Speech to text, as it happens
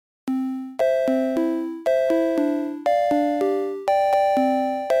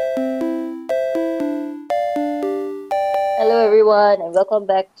everyone, and welcome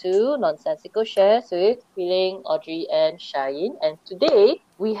back to Nonsensical Shares with Feeling, Audrey, and Shine. And today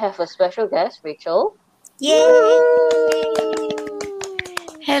we have a special guest, Rachel. Yay!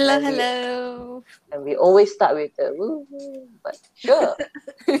 Hello, And we- hello. And we always start with the woo, but sure,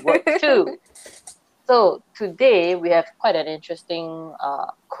 work too. So today we have quite an interesting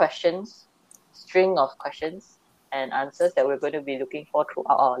string of questions and answers that we're going to be looking for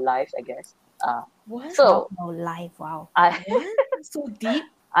throughout our lives, I guess. What? So Live, wow. I So deep.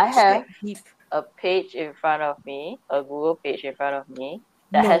 I have Deep. a page in front of me, a Google page in front of me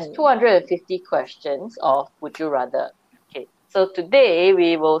that has 250 questions of would you rather. Okay, so today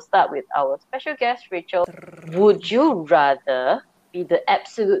we will start with our special guest, Rachel. Would you rather be the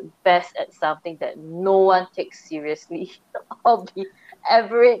absolute best at something that no one takes seriously or be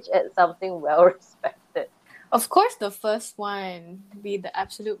average at something well respected? Of course, the first one, be the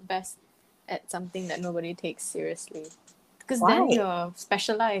absolute best at something that nobody takes seriously. Because then Why? you're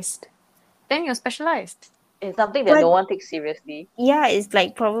specialized. In something that But- no one takes seriously. Yeah, it's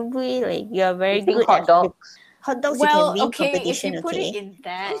like probably like you're very Eating good hot at dogs. hot dogs. Well, you can win okay, if competition. you put it Okay. in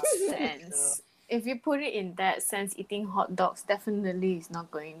that sense, eating hot dogs definitely is not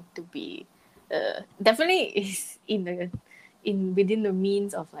going to be, definitely is within the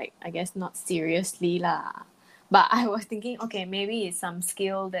means of, like, I guess, not seriously lah. But I was thinking, okay, maybe it's some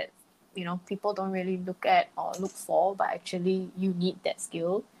skill that people don't really look at or look for, but actually you need that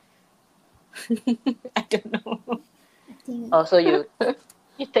skill. I don't know. I think Oh, so you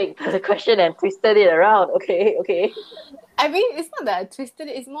take the question and twisted it around. Okay. I mean, it's not that I twisted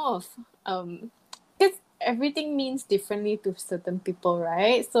it. It's more of because everything means differently to certain people,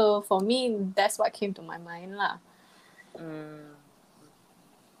 right? So for me, that's what came to my mind lah.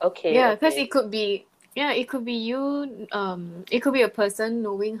 Okay. Yeah, because okay. it could be you. It could be a person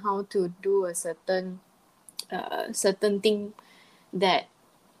knowing how to do a certain thing that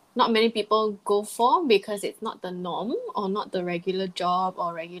not many people go for because it's not the norm or not the regular job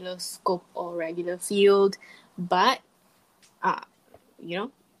or regular scope or regular field, but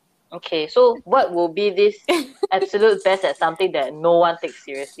Okay, so what will be this absolute best at something that no one takes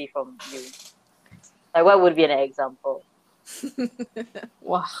seriously from you? Like, what would be an example?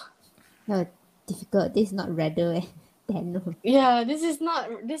 wow. difficult. This is not rather. Then no. Yeah, this is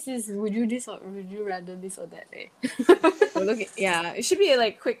would you this or would you rather this or that, eh? Well, look, yeah, it should be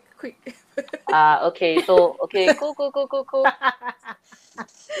like quick. Okay, so cool.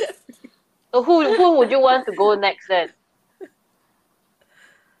 So who would you want to go next then?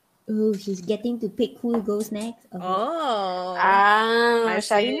 Oh, she's getting to pick who goes next. Okay. Oh. I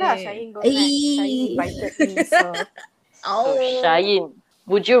Shaheen lah. see. Shaheen go next. Shaheen invited me, so So Shaheen,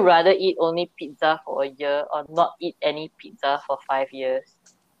 would you rather eat only pizza for a year or not eat any pizza for 5 years?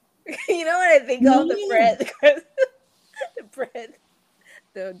 You know what I think of? The Yeah. bread. The bread.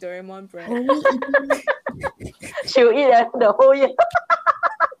 The Doraemon bread. Only eating. She'll eat the whole year.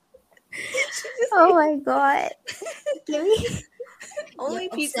 Oh my god. Can we? Only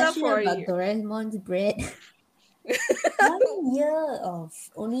Your pizza obsession for a about year. Doraemon's bread. 1 year of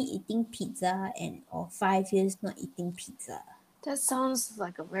only eating pizza or 5 years not eating pizza. that sounds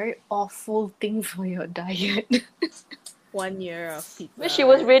like a very awful thing for your diet. 1 year of pizza. But she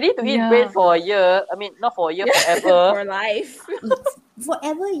was ready to eat Yeah. bread for a year. I mean, not for a year, forever. for life.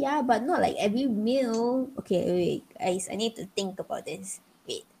 Forever, yeah, but not like every meal. Okay, wait, guys, I need to think about this.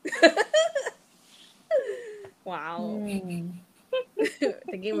 Wait. Wow.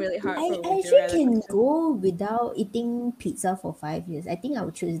 Thinking really hard I for would you actually rather can question. go without eating pizza for 5 years. I think I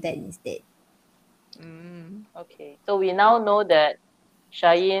would choose that instead. Okay, so we now know that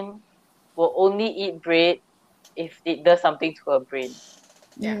Shaheen will only eat bread if it does something to her brain.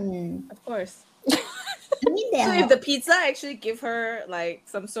 Yeah. Mm. Of course. I mean, there So are if the pizza actually give her like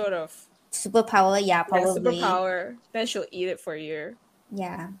some sort of superpower, yeah, probably. superpower, then she'll eat it for a year.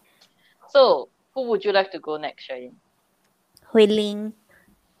 Yeah. So, who would you like to go next, Shaheen? Hui Ling.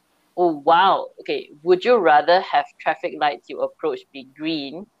 Oh, wow. Okay, would you rather have traffic lights you approach be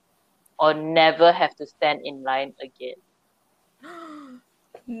green or never have to stand in line again?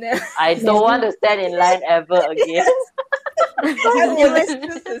 No. I don't want to stand in line ever again. I was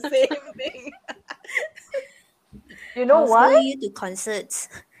just the same thing. You know I'll follow why? you to concerts.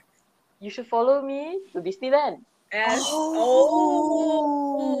 You should follow me to Disneyland. Yes.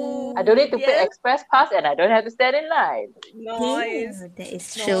 Oh. I don't need to pay Yes. express pass and I don't have to stand in line. Nice. Yeah, that is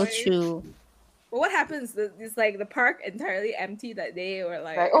so Nice. true. But what happens? It's like the park entirely empty that day, or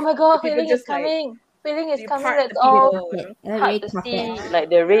like Right? Oh my god, the people Hui Ling is just, like, coming. Hui Ling is you coming. part Let's the all people, you know? hug Red the carpet. sea, like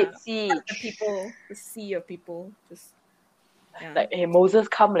the Red Yeah. Sea. The people, the sea of people, just yeah. Like, hey, Moses,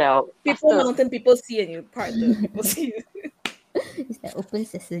 come now. People, faster. mountain people see, and you part the people see. It's like open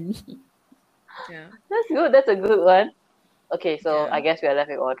sesame. Yeah. That's good. That's a good one. Okay, so Yeah. I guess we are left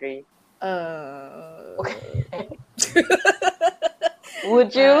with Audrey.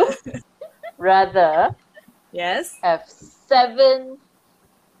 Would you rather Yes. have 7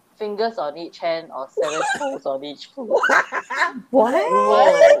 fingers on each hand or 7 toes on each foot? What?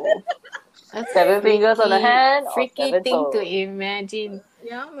 Whoa. That's 7 fingers on the hand or freaky 7 thing to toes? imagine.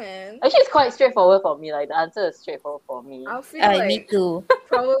 Yeah, man. Actually, it's quite straightforward for me. Like, the answer is straightforward for me. I'll feel Me like too.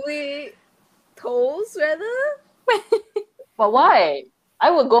 probably toes rather. But why? I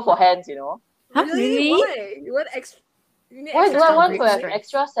would go for hands, you know. Huh, Really? really? Why? You want extra? You need Why do extra I want to have strength.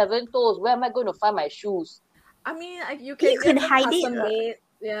 extra 7 toes? Where am I going to find my shoes? I mean, you can can get them hide it, custom made.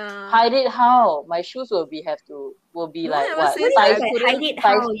 Yeah. Hide it how? My shoes will be No, like I what? was saying Size, I Like, couldn't- hide it size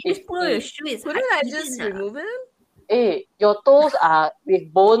how? You just put on your 50. shoe. It's Couldn't I hidden, just ah. remove them? Hey, your toes are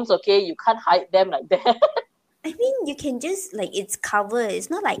with bones, okay? You can't hide them like that. I mean, you can just like it's covered. It's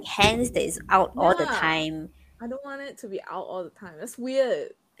not like hands that is out all the Yeah. time. I don't want it to be out all the time. That's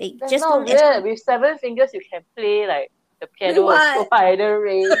weird. Like That's just not long as weird. With 7 fingers, you can play like the piano What? so wider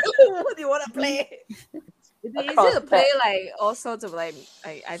range. What do you want to play? It's Across easier to play that. like all sorts of like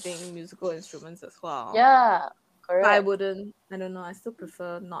I think musical instruments as well. Yeah, But I correct. wouldn't. I don't know. I still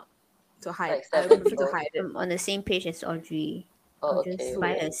prefer not to hide. Like I 7 prefer to toes. hide it. I'm on the same page as Audrey. Oh, I'll just okay.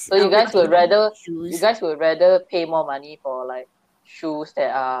 buy Okay. a So you guys would rather shoes. you guys would rather pay more money for like shoes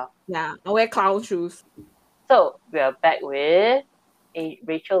that are. Yeah, I wear clown shoes. So we are back with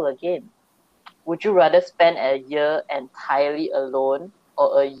Rachel again. Would you rather spend a year entirely alone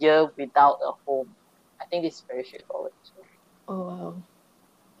or a year without a home? I think this is very straightforward. Oh wow.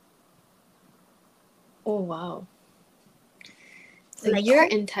 Oh wow. A Like year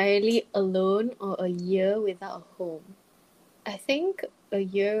home? entirely alone or a year without a home? I think a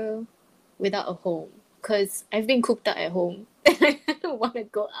year without a home because I've been cooped up at home and I don't want to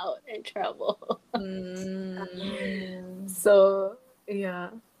go out and travel. Mm. So yeah,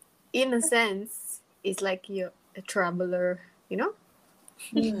 in a sense, it's like you're a traveler, you know?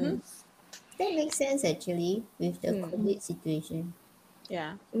 Hmm. That makes sense actually with the Hmm. COVID situation.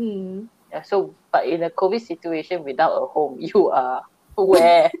 Yeah. Mm. Yeah, so but in a COVID situation without a home, you are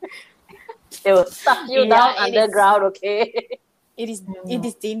where? They will suck you Yeah, down it is. underground, okay? It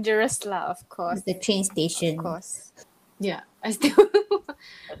is dangerous lah, of course. It's the train station. Of course. Yeah, I still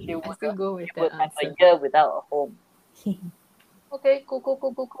Actually, I still go with would that have a answer. year without a home. Okay,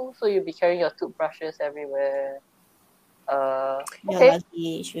 cool. So you'll be carrying your toothbrushes everywhere. Your Okay.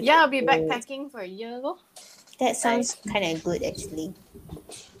 luggage. with Yeah, your I'll be food. backpacking for a year lor. That sounds kind of good actually.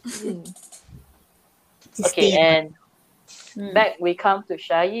 Mm. To Okay, stay and Hmm. back we come to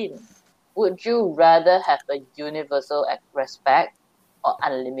Shaheen. Would you rather have a universal respect or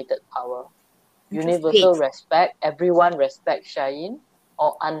unlimited power? Universal respect, everyone respects Shaheen,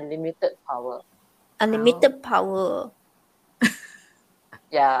 or unlimited power? Unlimited power.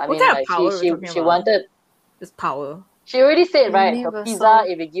 Yeah, I What mean, kind of like power she we're talking she about? wanted. It's power. She already said right. Her Universal. pizza,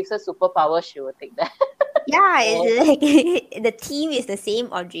 if it gives her superpower, she will take that. Yeah, it's like the theme is the same,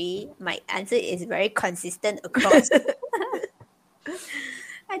 Audrey. My answer is very consistent across.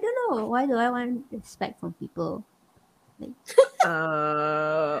 I don't know. Why do I want respect from people?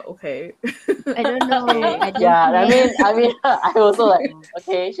 Okay. I don't know. I don't Yeah, care. I mean, I also like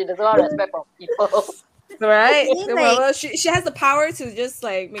okay. She doesn't want respect from people. Right? I mean, No, like- well, she has the power to just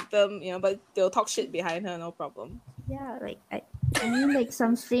like make them, but they'll talk shit behind her, no problem. Yeah, like I mean, like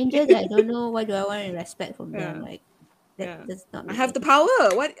some stranger that I don't know. Why do I want respect from them? Yeah. Like that Yeah. does not. I make have the any-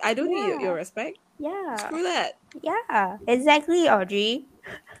 power. What? I don't need Yeah. your respect. Yeah, Screw that. yeah, exactly, Audrey.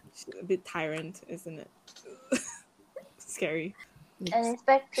 She's a bit tyrant, isn't it? Scary. And it's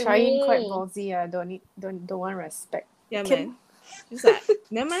back to Shaheen quite me. ballsy. Don't want respect. Yeah, Can- man. She's like,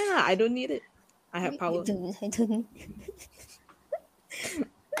 never mind lah. I don't need it. I have power. I don't.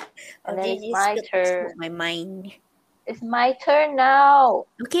 And then Audrey, it's you my spoke turn. my mind. It's my turn now.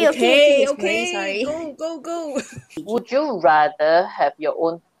 Okay. Okay. Sorry. Go. Would you rather have your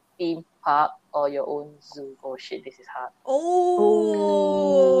own theme park or your own zoo? Oh shit, this is hard.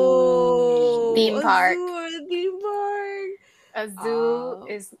 Oh. Theme a park. zoo or a theme park. A zoo Oh.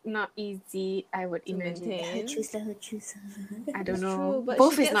 is not easy. I would To imagine. maintain. Let her choose. I don't That's know. true, but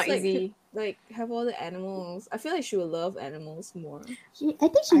Both she is not gets, easy. Like have all the animals. I feel like she would love animals more. I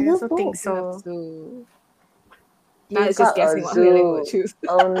think she I loves also think both. so. So You now it's just got a guessing what Hui-Ling would zoo. choose.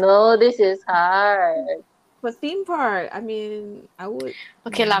 Oh no, this is hard. But theme park, I mean, I would.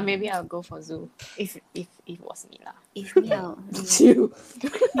 Okay lah, maybe I'll go for zoo. If it was me lah. If me out. You.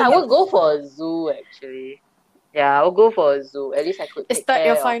 I would go for a zoo actually. Yeah, I would go for a zoo. At least I could Is take that care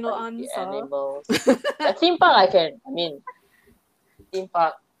your of final like, the answer? animals. A theme park, I can. I mean, theme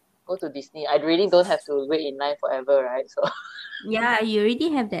park, go to Disney. I really don't have to wait in line forever, right? So Yeah, you already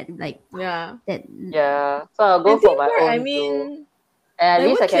have that Yeah. that. yeah, so I'll go And for theme my park, own I zoo. mean, And at like,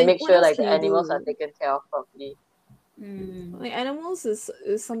 least I can make what sure else like can the you animals are do? taken care of properly. Like animals is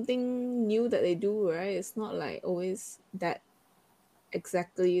something new that they do, right? It's not like always that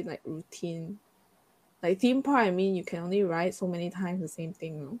exactly like routine. Like theme park, I mean, you can only ride so many times the same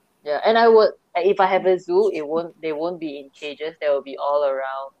thing, no? Yeah, and I would if I have a zoo, they won't be in cages. They will be all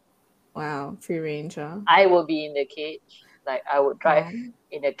around. Wow, free range, huh? I will be in the cage. Like I would drive Wow.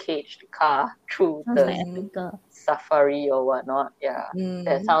 in a caged car through Sounds the like Mhm. Africa. safari or whatnot. Yeah,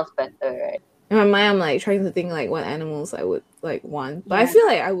 that Mm. sounds better, right? In my mind, I'm like trying to think like what animals I would like want, but I Yeah. feel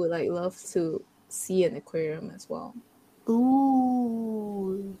like I would like love to see an aquarium as well.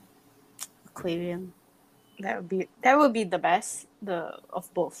 Ooh, aquarium. That would be the best of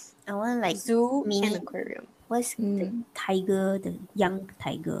both. I want like Zoo mini. and aquarium. What's the tiger? The young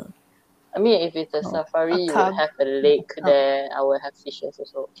tiger. I mean, if it's a Oh, safari, a you cub. would have a lake cub. there. I will have fishes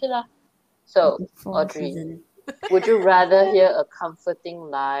also. Okay lah. So, The Four Audrey, Seasons. would you rather hear a comforting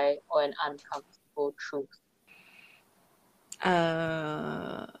lie or an uncomfortable truth?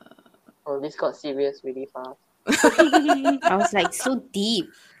 Oh, this got serious really fast. I was like so deep.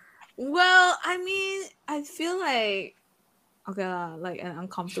 Well, I mean, I feel like okay lah, like an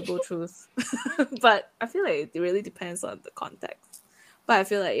uncomfortable truth, but I feel like it really depends on the context. But I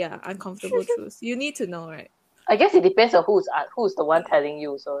feel like uncomfortable truth. You need to know, right? I guess it depends on who's the one telling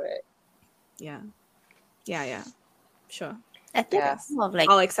you, so right? Yeah, sure. I think Yeah. it's more of like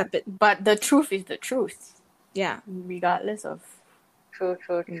I'll accept it. But the truth is the truth, Yeah. regardless of. True.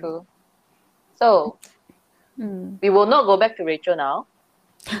 So, we will not go back to Rachel now.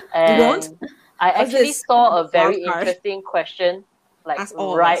 And won't? I Because actually it's saw a very wild card. interesting question like Ask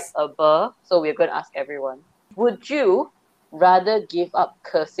all of right us. above. So we're going to ask everyone. Would you rather give up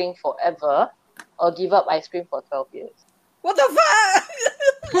cursing forever or give up ice cream for 12 years? What the fuck?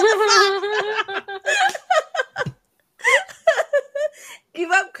 Give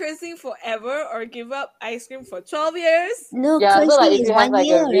up cursing forever or give up ice cream for 12 years no. Yeah, cursing so like if is you have 1 like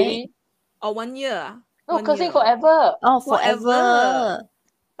year, a really right? or 1 year? no 1 cursing year. forever. Oh, Forever. forever.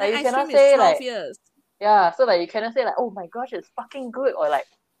 Like you ice cannot cream is say 12 like years. yeah, so like you cannot say like oh my gosh it's fucking good or like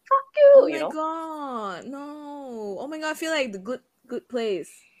fuck Oh you, my you know. god, no. Oh my god, I feel like the good place.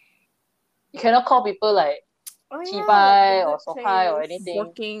 You cannot call people like Chibai or Sohai or anything.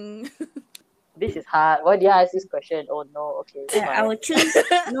 Working. This is hard. Why did I ask this question? Oh no, okay. I Fine. would choose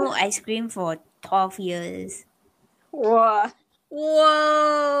no ice cream for 12 years. Wow.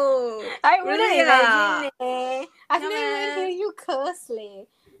 Whoa. I wouldn't Really, imagine it. I've Yeah, never even man. heard you curse, leh.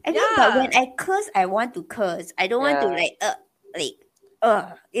 I know, but Yeah. when I curse, I want to curse. I don't want to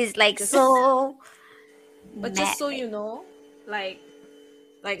Yeah. it's like Just- so. But just so you know, like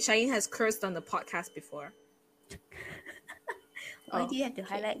Shaheen has cursed on the podcast before. Why do you have to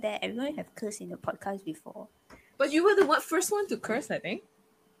highlight that? Everyone have cursed in the podcast before. But you were the first one to curse, I think.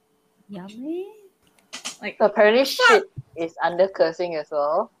 Yummy. So apparently shit is under cursing as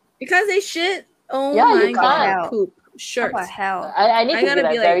well. You can't say shit. Oh Yeah, my you god, can't. poop. How Shirt. about hell? I need I'm to gonna be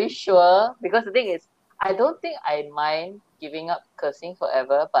like be like- very sure because the thing is I don't think I mind giving up cursing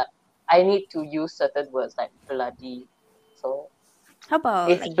forever, but I need to use certain words like bloody. So How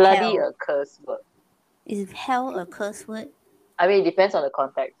about is like bloody hell? a curse word? Is hell a curse word? I mean it depends on the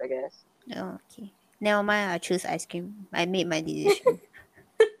context, I guess. Oh, okay. Never mind, I'll choose ice cream. I made my decision.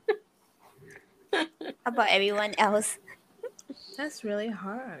 How about everyone else? That's really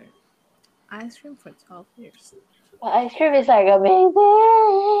hard. Ice cream for 12 years. But ice cream is like amazing.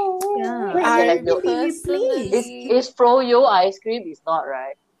 Yeah. But I it have no- can be replaced. Is Froyo ice cream? Is not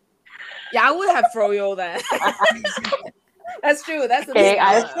right. Yeah, I would have froyo then. That's true. That's the Okay, thing.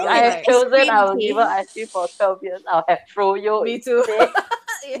 I have ice chosen cream, I will okay? give up ice cream for 12 years. I'll have Froyo. Me too. instead.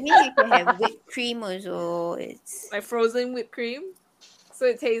 I mean, you can have whipped cream also. It's Like frozen whipped cream. So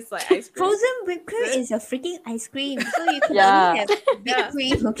it tastes like ice cream. frozen whipped cream Good. is a freaking ice cream. So you can Yeah. only have whipped Yeah.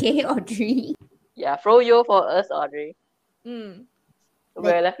 cream, okay, Audrey? Yeah, Froyo for us, Audrey. Mm.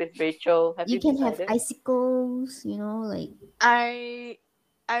 We're left with Rachel. Have you, You can have decided? icicles, like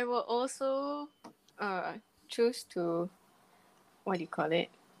I will also choose to what do you call it?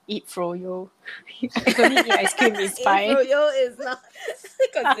 Eat froyo. I only eat ice cream is fine. Froyo is not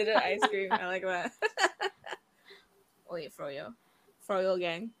considered ice cream. I like that. Wait, froyo. Froyo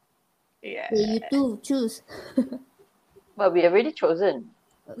gang. Yeah. okay, you two choose. But we already chosen.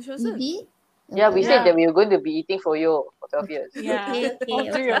 Which You was it? did? Yeah, we Okay. said that we were going to be eating Froyo for 12 years. Yeah. Okay, All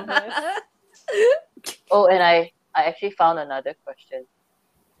okay, three okay. of us. Oh, and I actually found another question.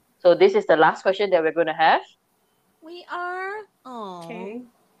 So this is the last question that we're going to have. We are. Oh. Okay.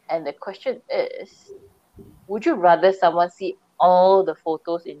 And the question is, would you rather someone see all the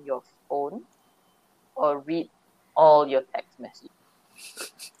photos in your phone or read all your text messages?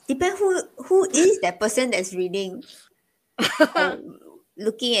 Depend who is that person that's reading or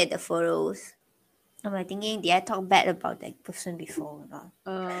looking at the photos. Am I thinking, did I talk bad about that person before or not?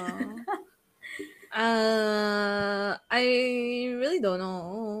 I really don't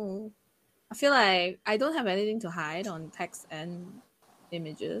know. I feel like I don't have anything to hide on text and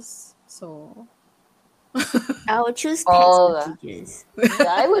images, so I will choose text All, messages. Yeah,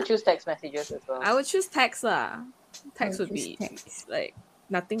 I would choose text messages as well. I would choose text lah. Text I would would choose be text. like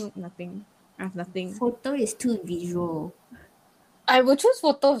nothing. I have nothing. Photo is too visual. I would choose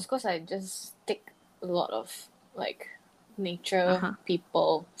photos because I just take a lot of like nature Uh-huh.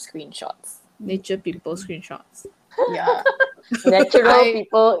 people screenshots. Nature people screenshots. Yeah. Natural I-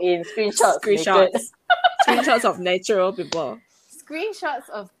 people in screenshots. naked. Screenshots. Screenshots of natural people. Screenshots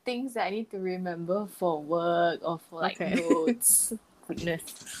of things that I need to remember for work or for like Okay. notes. Goodness,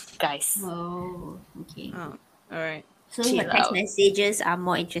 guys. Oh, okay. Oh, all right. So her chill text out. messages are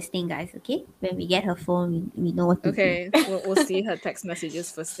more interesting, guys. Okay, when we get her phone, we know what to do. Okay, we'll see her text messages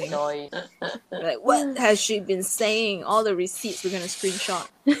first thing. Noise. Like, what has she been saying? All the receipts we're gonna screenshot.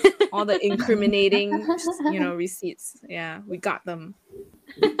 All the incriminating, receipts. Yeah, we got them.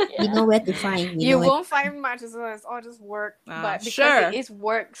 We know where to find. You won't find much as well. It's all just work. Ah, But because sure. it is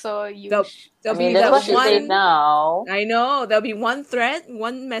work, so you There'll, I there'll mean, be that's that what she said one. now. I know there'll be one thread,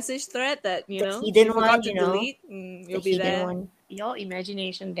 one message thread that she hidden forgot one, to you know, delete. the You'll be hidden there. one. your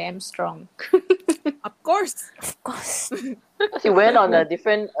imagination damn strong. Of course. Of course. She went on a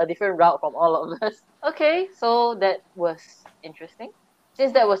different route from all of us. Okay, so that was interesting.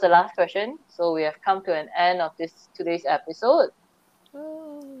 Since that was the last question, so we have come to an end of today's episode.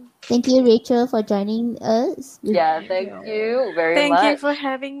 Thank you, Rachel, for joining us. Yeah, thank you very Thank much. you for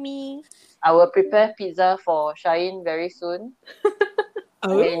having me. I will prepare pizza for Shaheen very soon. I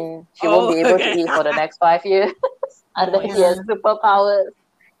mean, she won't be able to okay. eat for the next 5 years unless she has superpowers.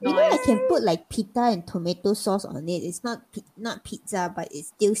 You know, I can put like pita and tomato sauce on it. It's not pizza, but it's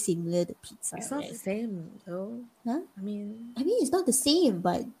still similar to pizza. It's not the same though. Huh? I mean, It's not the same,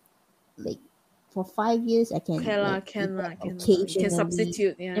 but like for 5 years, I can. okay lah, like, can eat lah, that can lah. occasionally. You can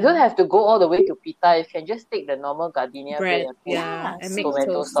substitute. Yeah. You don't have to go all the way to pita. You can just take the normal gardenia bread. and put Yeah, and make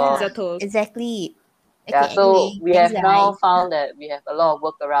tomato toast. sauce. Pizza toast. Exactly. Yeah, Okay, so anyway, we have thanks, now guys. found that we have a lot of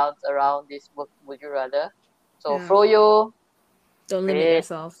workarounds around this Would You Rather. So Yeah. froyo Don't limit bread.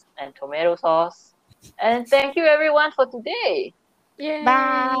 yourself. and tomato sauce. And thank you everyone for today. Yay.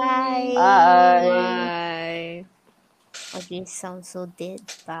 Bye. Bye. Bye. Oh, this sounds so dead.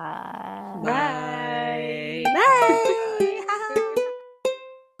 Bye. Bye.